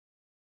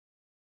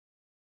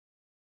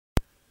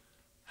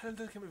Hello,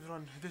 welcome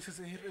everyone. This is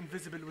here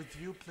Invisible with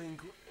you, playing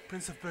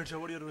Prince of Persia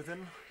Warrior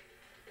within.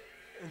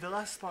 In the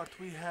last part,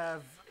 we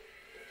have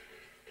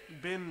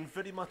been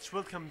very much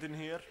welcomed in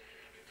here.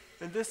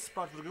 In this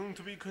part, we're going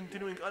to be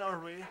continuing on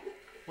our way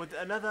with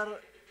another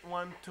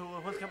one to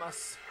welcome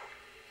us.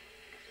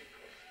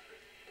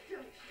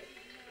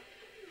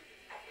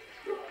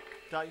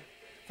 Die.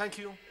 Thank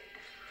you.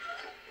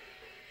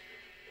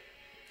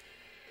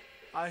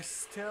 I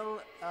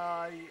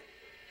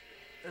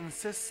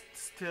insist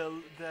still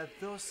that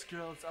those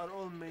girls are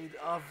all made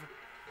of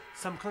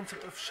some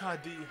concept of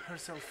Shadi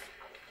herself.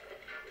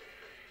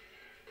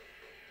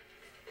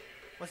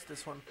 What's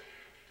this one?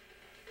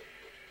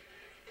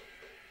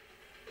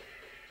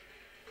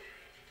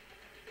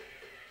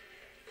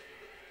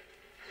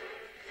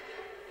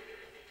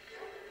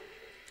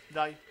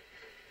 Die.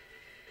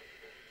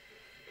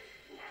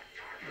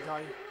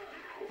 Die.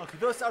 Okay,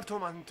 those are too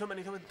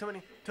many,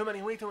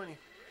 way too many.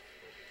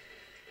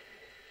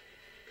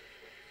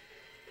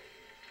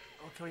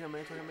 Okay, wait a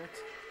minute.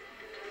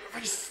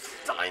 Waste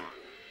time!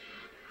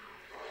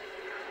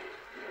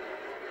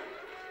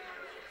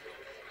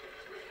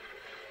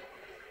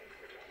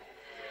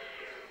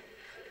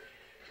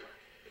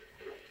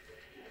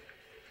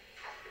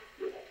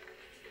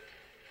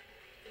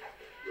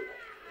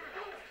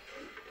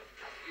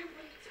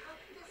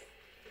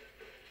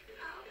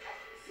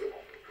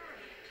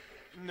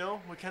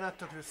 No, we cannot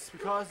talk this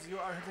because you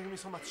are hitting me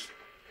so much.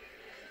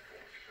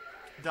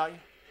 Die.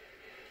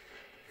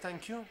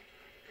 Thank you.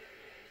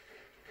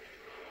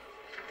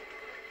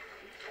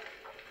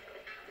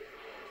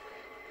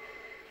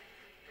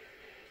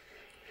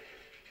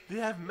 They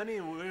have many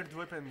weird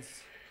weapons.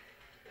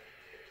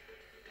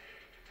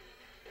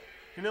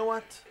 You know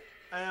what?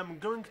 I am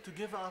going to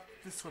give up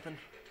this weapon.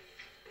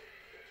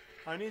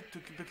 I need to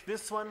pick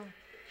this one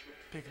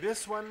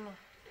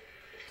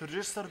to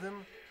register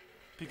them,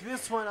 pick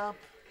this one up,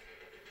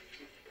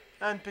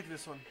 and pick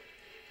this one.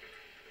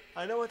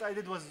 I know what I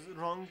did was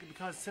wrong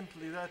because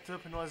simply that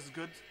weapon was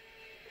good,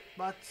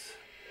 but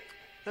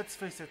let's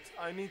face it,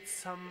 I need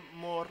some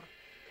more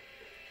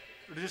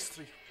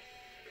registry.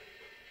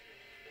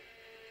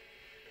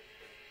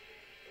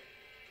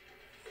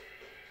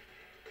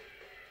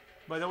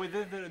 By the way,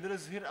 there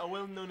is here a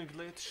well-known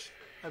glitch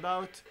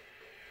about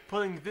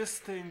pulling this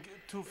thing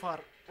too far.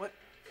 What?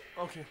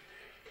 Okay.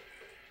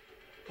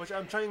 Which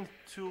I'm trying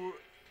to,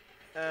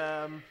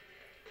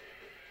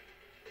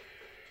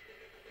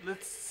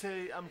 let's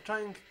say I'm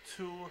trying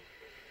to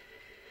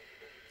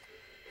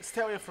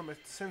stay away from it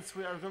since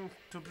we are going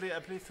to play a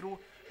playthrough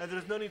and there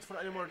is no need for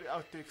any more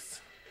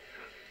outtakes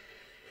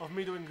of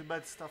me doing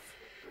bad stuff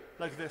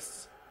like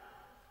this.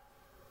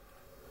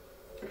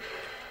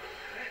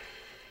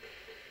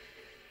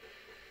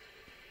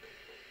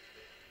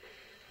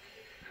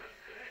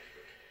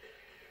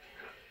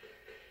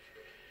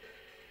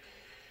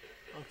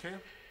 Okay.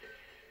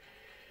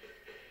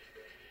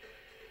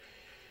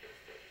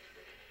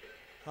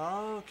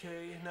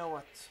 Okay, now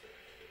what?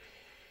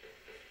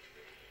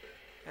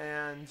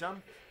 And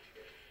jump.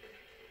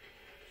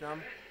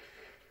 Jump.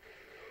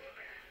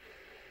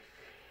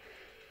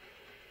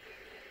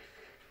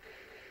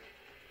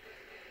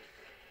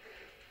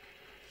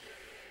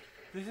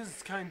 This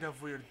is kind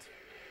of weird.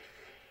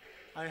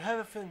 I have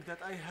a feeling that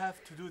I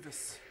have to do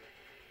this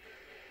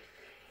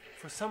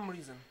for some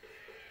reason.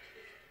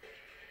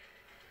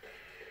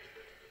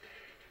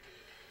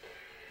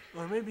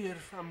 Or maybe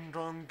if I'm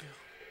wrong,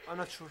 I'm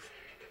not sure.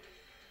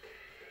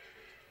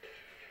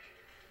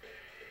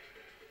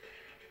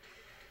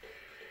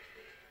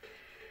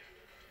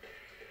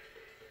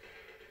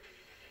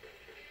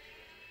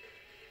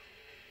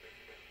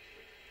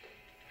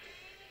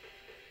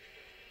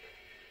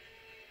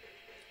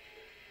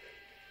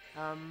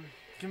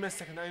 Give me a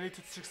second, I need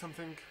to check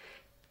something.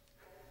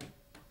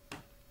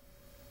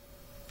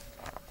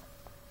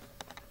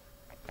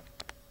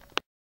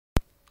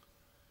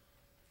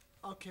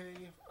 Okay,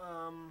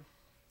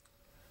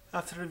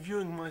 after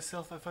reviewing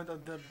myself, I found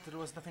out that there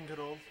was nothing at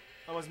all.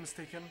 I was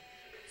mistaken.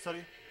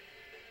 Sorry.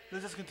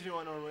 Let's just continue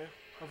on our way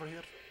over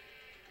here.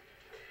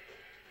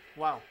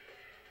 Wow.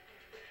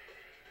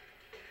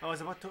 I was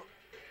about to...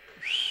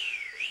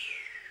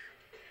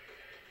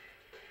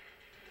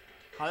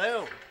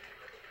 Hello!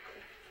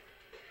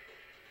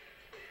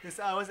 Yes,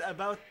 I was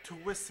about to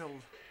whistle.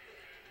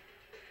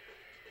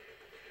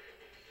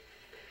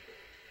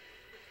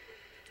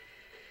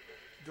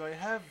 Do I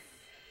have...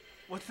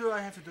 What do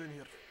I have to do in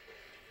here?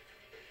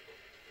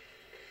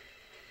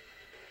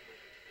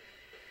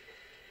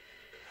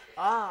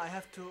 Ah, I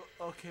have to...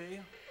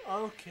 Okay.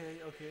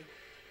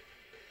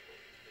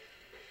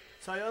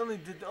 So I only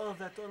did all of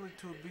that only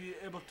to be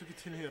able to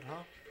get in here,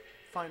 huh?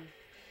 Fine.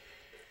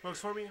 Works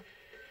for me.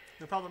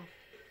 No problem.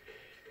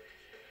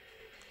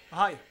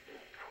 Hi.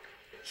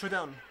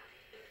 Showdown.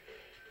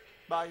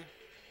 Bye.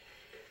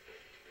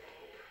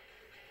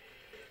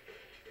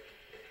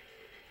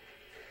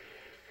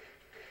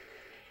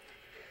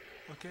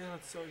 Okay,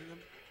 let's...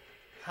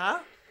 Huh?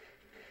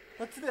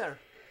 What's there?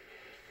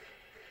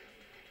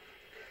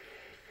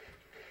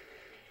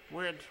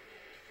 Weird.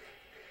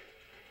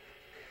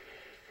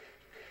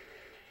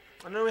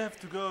 I know we have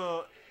to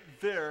go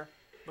there,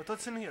 but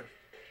what's in here?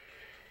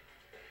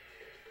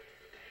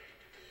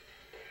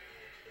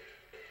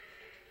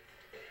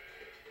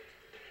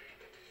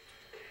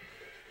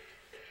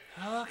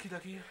 Okie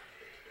dokie.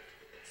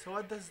 So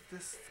what does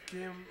this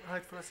game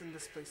hide for us in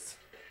this place?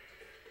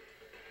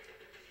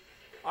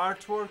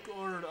 Artwork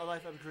or a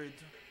life upgrade?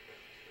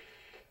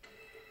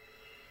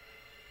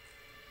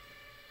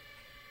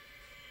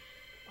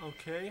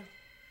 Okay.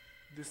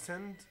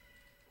 Descend.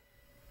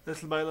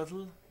 Little by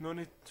little. No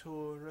need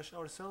to rush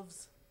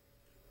ourselves.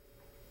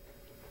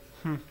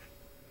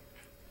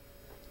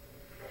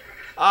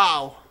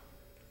 Ow!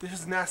 This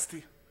is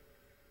nasty.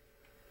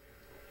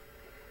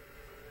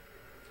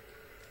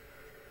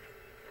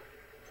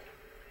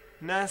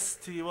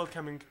 Nasty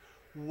welcoming.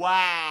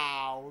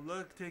 Wow!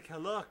 Look, take a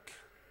look.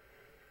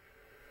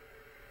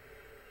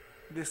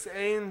 This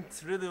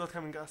ain't really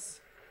welcoming us.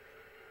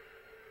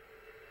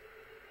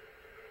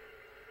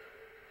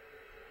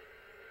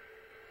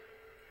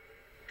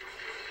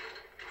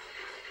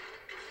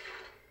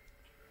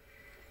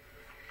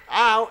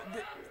 Ow!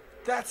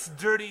 That's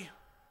dirty.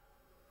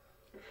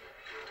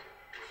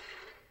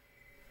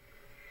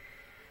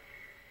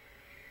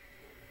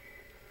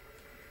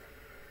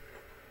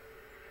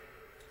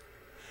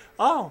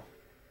 Oh!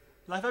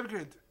 Life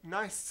upgrade.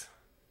 Nice.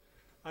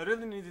 I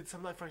really needed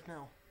some life right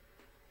now.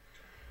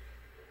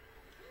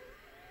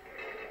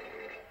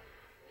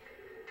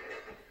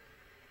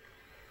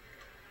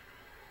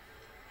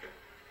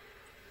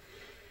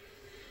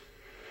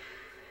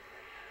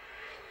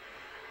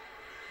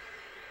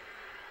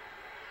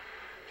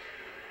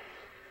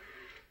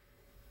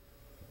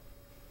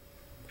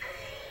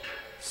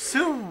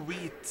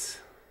 Sweet.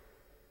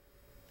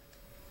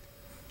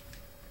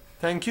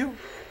 Thank you.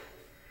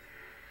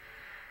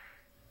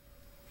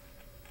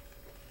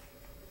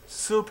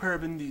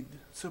 Superb indeed.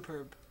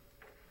 Superb.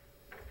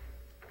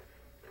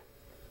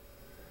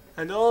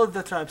 And all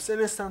the traps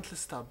instantly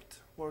stopped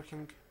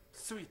working.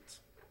 Sweet.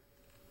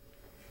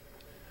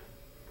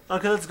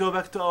 Okay, let's go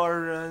back to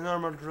our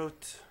normal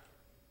route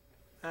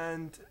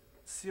and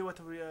see what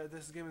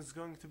this game is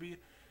going to be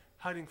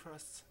hiding for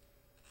us.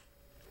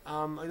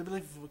 I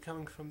believe we're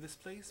coming from this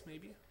place,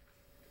 maybe?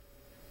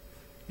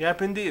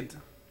 Yep, indeed.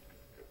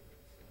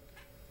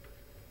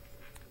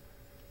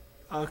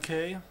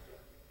 Okay.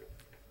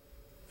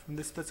 From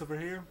this place over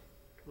here,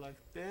 like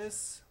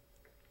this.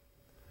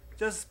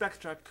 Just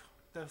backtrack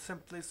the same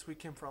place we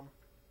came from.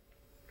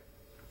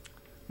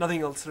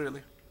 Nothing else,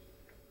 really.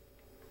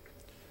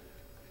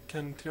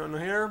 Continue on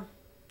here,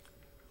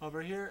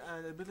 over here,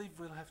 and I believe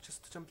we'll have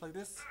just to jump like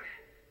this.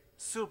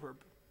 Superb.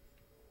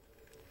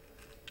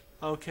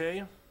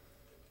 Okay.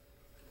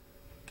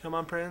 Come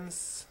on,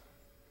 Prince.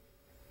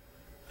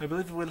 I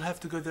believe we'll have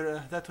to go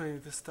there that way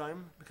this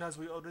time, because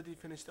we already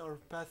finished our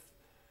path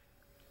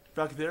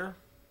back there.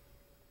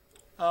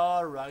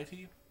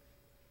 Alrighty.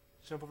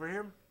 Jump over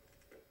here.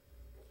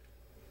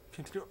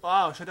 Continue.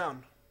 Wow, shut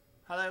down.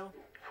 Hello.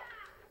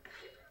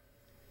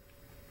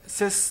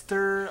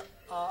 Sister,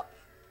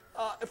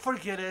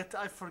 forget it.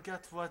 I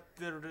forgot what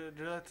the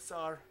relatives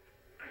are.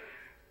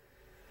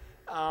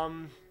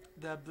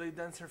 The blade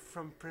dancer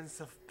from Prince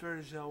of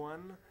Persia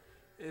 1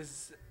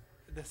 is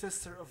the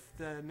sister of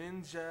the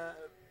ninja,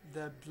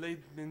 the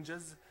blade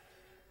ninjas,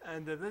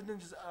 and the blade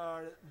ninjas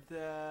are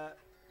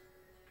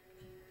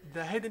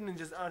the hidden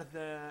ninjas are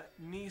the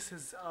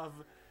nieces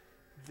of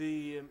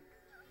the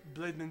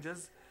blade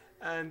ninjas,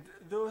 and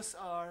those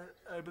are,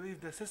 I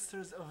believe, the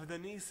sisters of the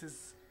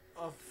nieces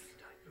of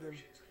them.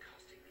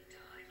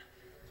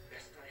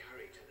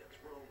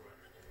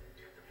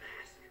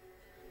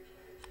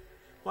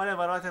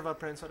 Whatever,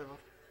 Prince, whatever.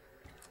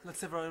 Let's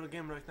save our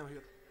game right now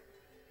here.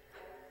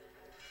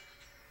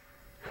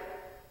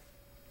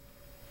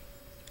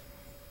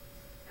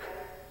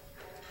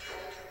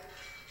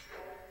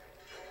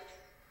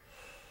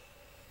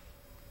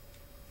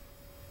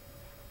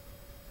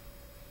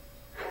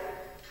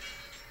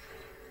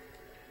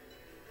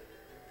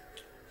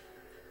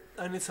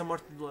 I need some more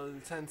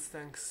sense,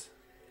 thanks.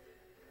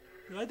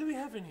 What do we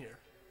have in here?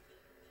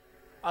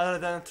 Other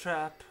than a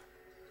trap,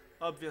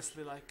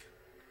 obviously, like.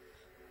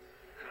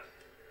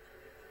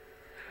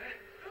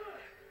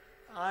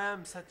 I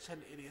am such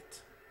an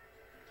idiot.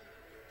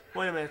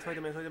 Wait a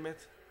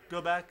minute.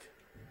 Go back.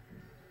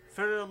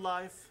 Further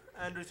life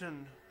and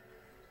return.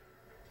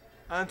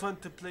 I don't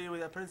want to play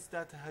with a prince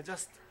that had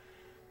just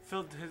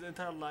filled his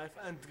entire life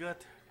and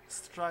got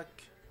struck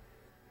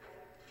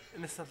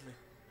instantly.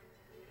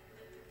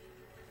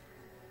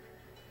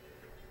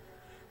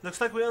 Looks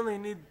like we only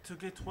need to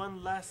get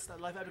one last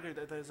life upgrade,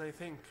 as I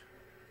think.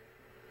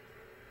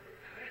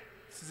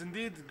 This is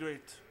indeed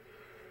great.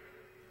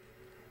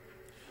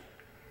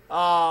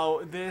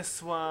 Oh,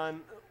 this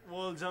one.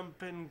 Wall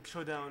jumping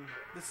showdown.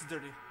 This is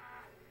dirty.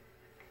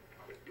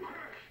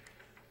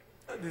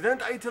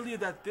 Didn't I tell you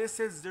that this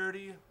is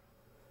dirty?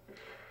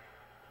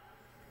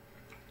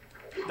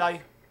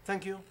 Die.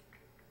 Thank you.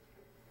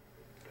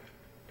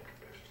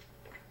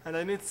 And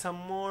I need some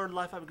more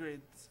life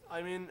upgrades.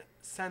 I mean,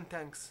 sand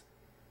tanks.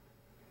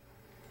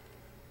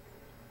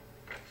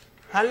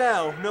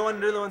 Hello! No one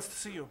really wants to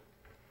see you.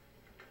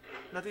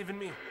 Not even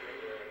me.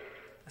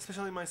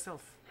 Especially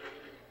myself.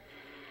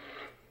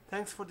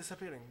 Thanks for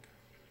disappearing.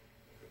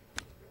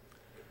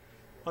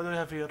 What do we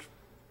have here?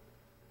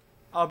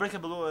 Oh,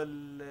 breakable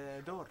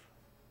door.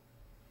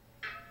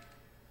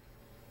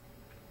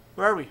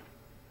 Where are we?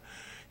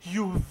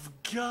 You've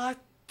got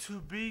to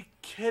be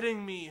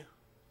kidding me.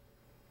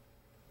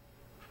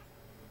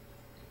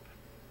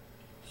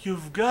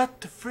 You've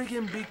got to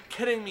friggin' be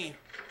kidding me.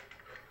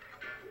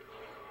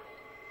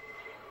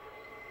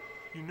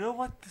 You know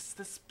what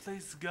this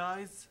place,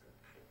 guys?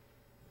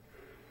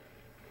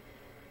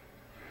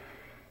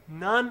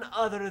 None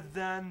other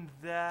than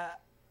the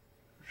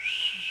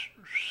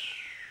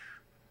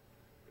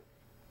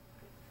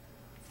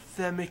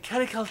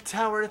mechanical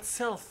tower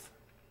itself.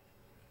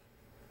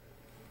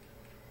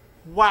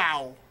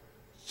 Wow.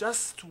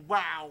 Just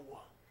wow.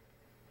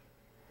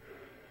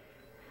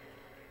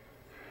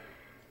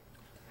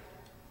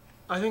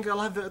 I think I'll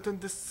have to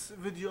end this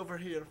video over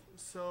here.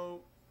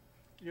 So,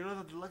 you know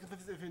that like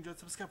if you enjoyed,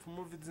 subscribe for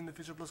more videos in the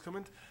future, plus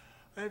comment.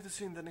 I have to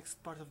see you in the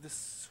next part of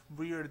this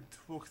weird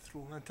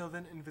walkthrough. Until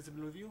then,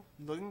 invisible with you,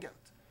 logging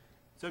out.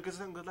 So guys,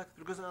 good luck.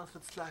 There goes an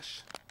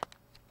 /.